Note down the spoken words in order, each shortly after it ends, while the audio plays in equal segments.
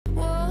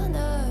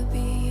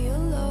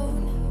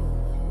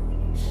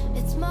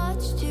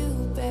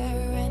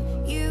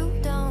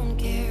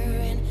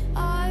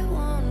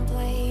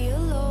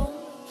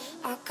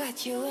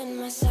got you in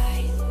my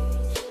sight.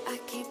 I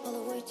keep all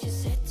the words you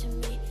said to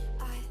me.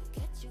 I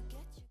get you,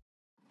 get you.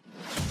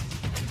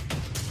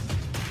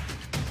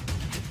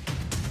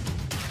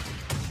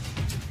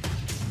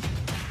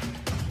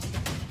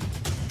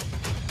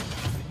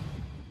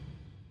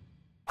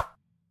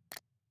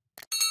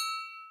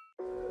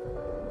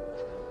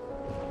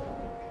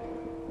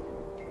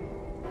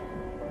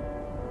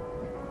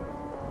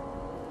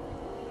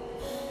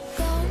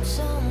 Gone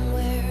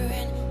somewhere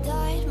and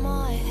dyed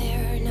my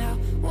hair now.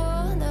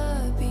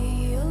 Wanna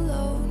be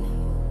alone.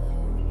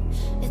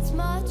 It's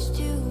much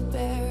to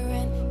bear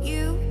and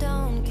you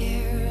don't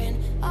care, and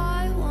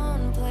I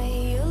won't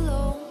play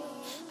alone.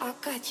 I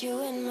got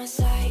you in my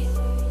sight.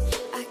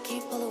 I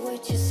keep all the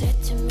words you said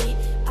to me.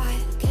 I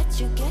get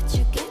you, get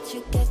you, get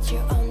you, get you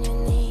on your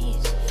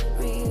knees.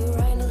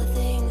 Rewrite all the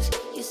things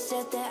you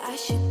said that I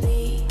should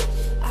be.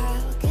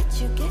 I'll get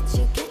you, get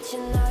you, get you.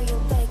 Now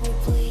you'll beg me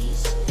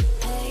please.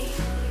 Hey,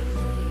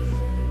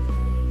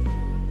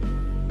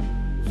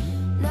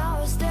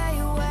 now I stay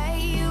away.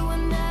 You were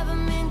never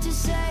meant to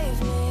save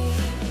me.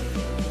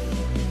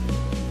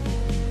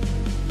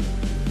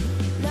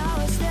 Now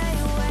I stay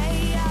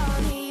away. I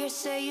don't hear you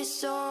say you're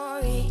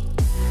sorry.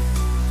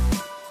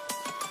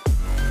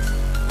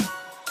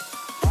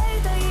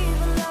 Hate I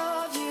even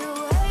loved you.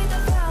 Hate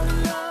I fell in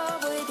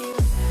love with you.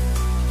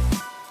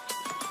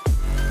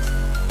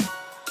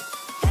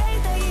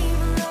 Hate I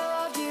even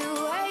loved you.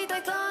 Hate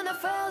I kinda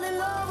fell in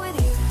love with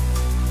you.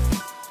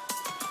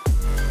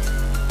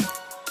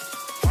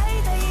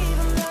 Hate I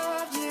even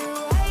loved you.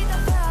 Hate I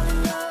fell in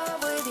love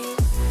with you.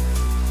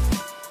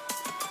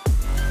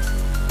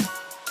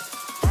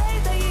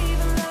 Hate I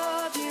even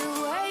loved you.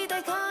 Hate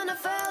I kinda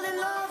fell in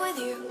love with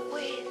you.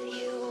 With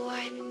you,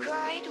 I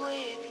cried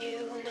with you.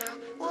 Now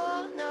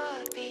wanna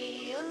be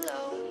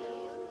alone.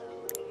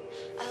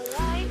 I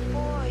lied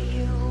for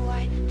you,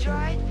 I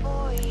tried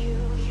for you.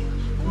 You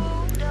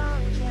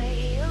wouldn't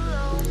play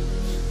alone.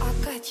 I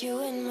got you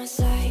in my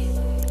sight.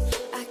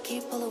 I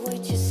keep all the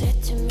words you said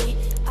to me.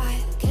 I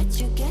get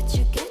you, get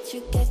you, get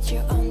you, get you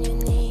on your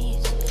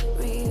knees.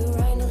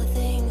 Rewrite all the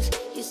things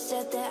you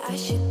said that I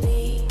should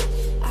be.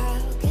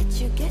 I'll get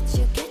you, get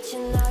you, get you.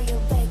 Now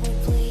you'll beg me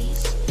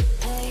please.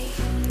 Hey,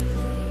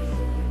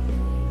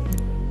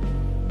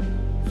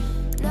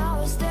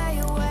 now I stay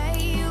away.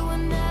 You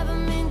were never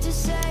meant to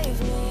save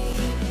me.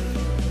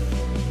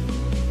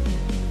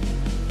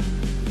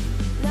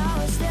 Now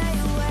I stay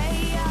away.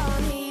 I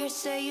don't hear you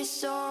say you're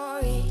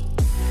sorry.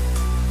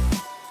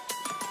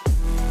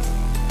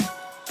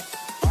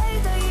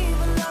 Hate I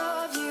even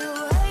loved you.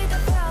 Hate I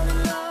fell in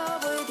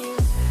love with you.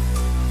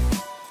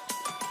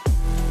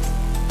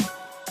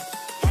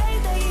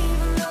 Hate I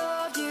even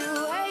loved you.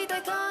 Hate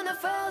I kinda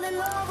fell in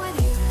love with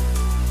you.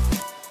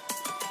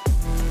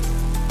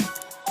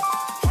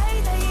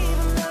 Hate I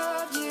even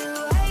loved you.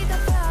 Hate I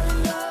fell in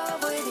love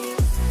with you.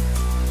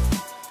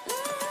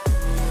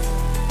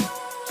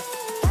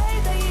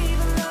 Hate I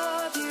even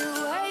loved you.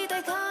 Hate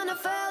I kinda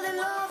fell in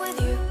love with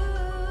you.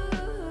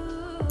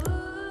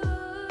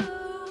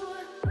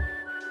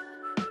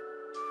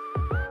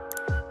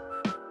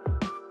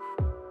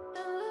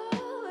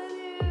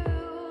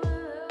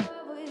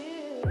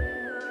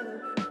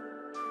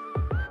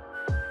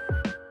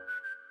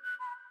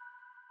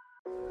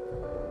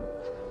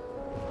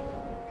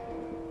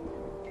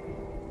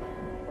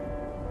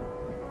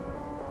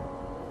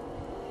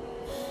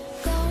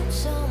 Gone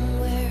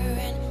somewhere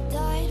and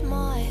dyed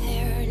my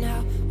hair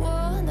now.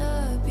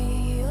 Wanna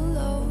be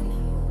alone.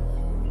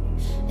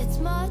 It's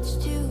much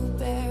to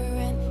bear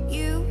and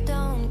you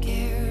don't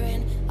care,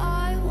 and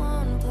I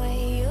won't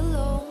play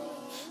alone.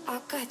 I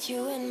got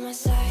you in my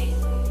sight.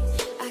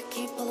 I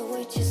keep all the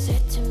words you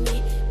said to me.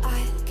 I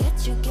get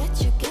you,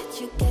 get you, get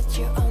you, get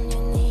you on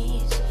your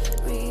knees.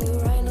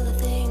 Rewrite all the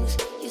things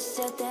you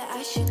said that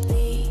I should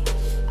be.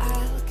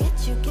 I'll get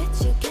you, get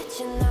you, get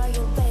you. Now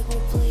you'll beg me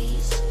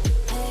please.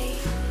 Hey,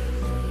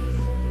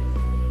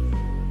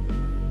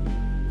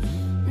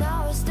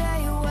 now I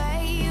stay away.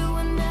 You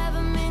were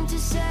never meant to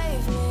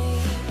save me.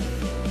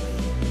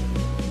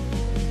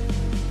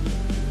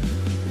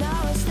 Now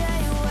I stay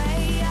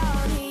away. I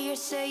don't hear you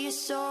say you're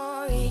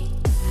sorry.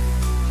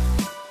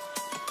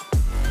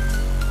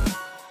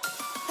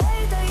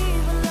 Hate I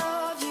even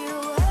loved you.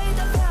 Hate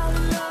I fell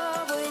in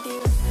love with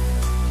you.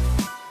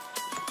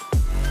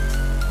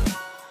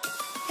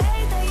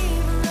 Hate I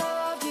even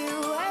loved you.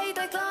 Hate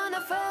I kinda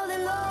fell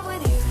in love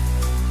with you.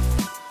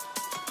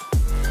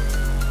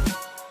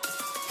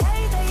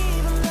 Hate I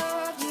even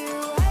loved you.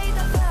 Hate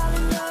I fell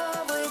in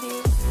love with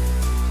you.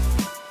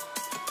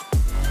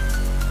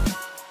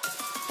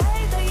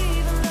 Hate I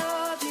even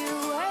loved you.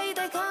 Hate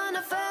I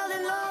kinda fell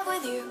in love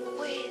with you.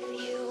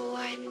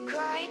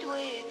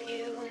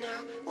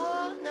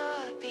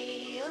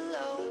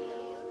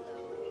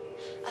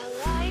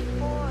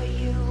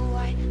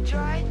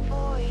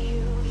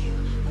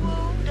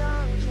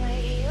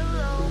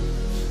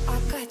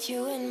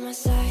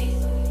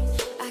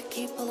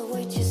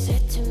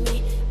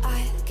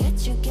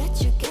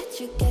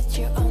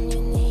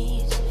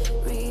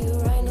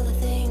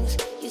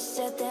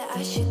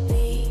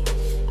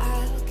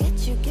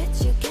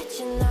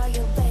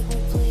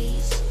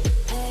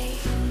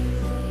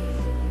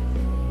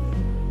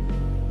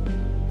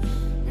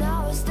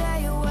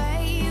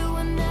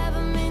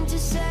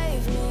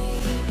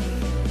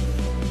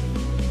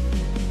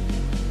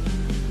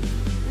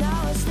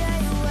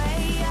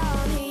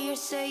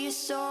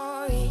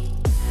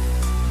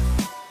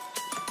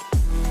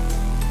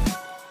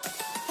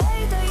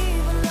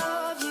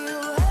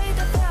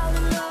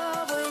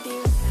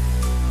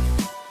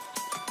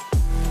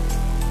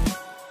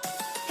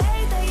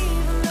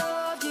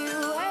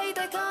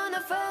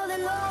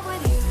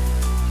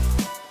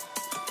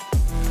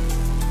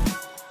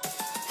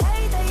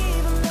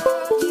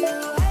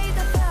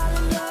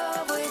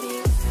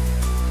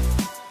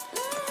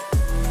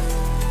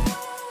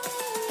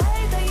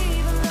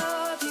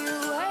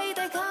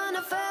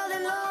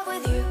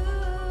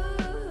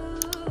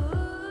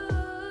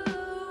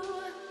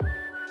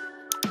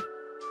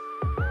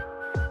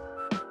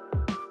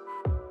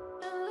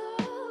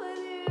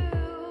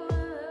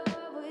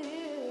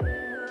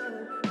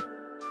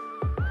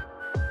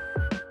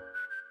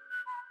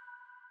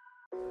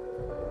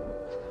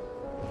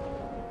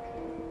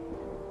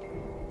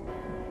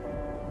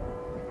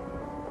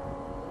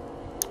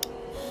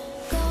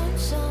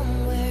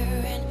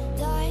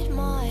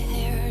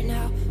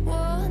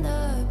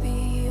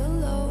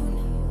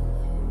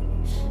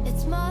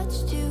 much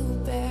to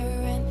bear,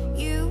 and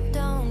you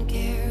don't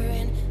care,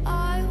 and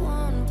I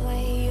won't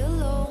play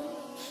alone.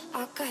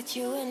 I got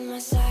you in my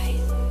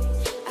sight,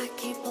 I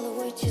keep all the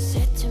words you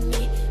said to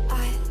me.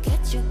 I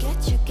get you, get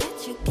you,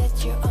 get you, get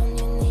you on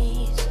your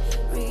knees.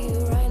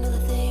 Rewrite all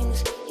the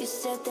things you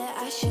said that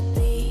I should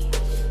be.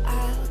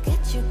 I'll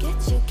get you, get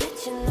you, get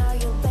you, now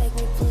you beg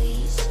me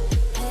please.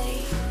 Hey,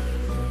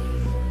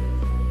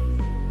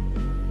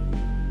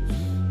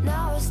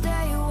 now I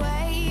stay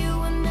away, you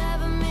were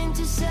never meant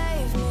to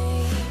save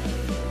me.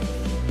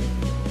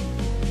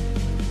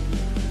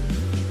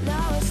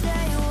 Now I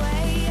stay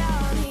away, I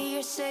wanna hear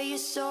you say you're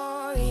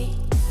sorry.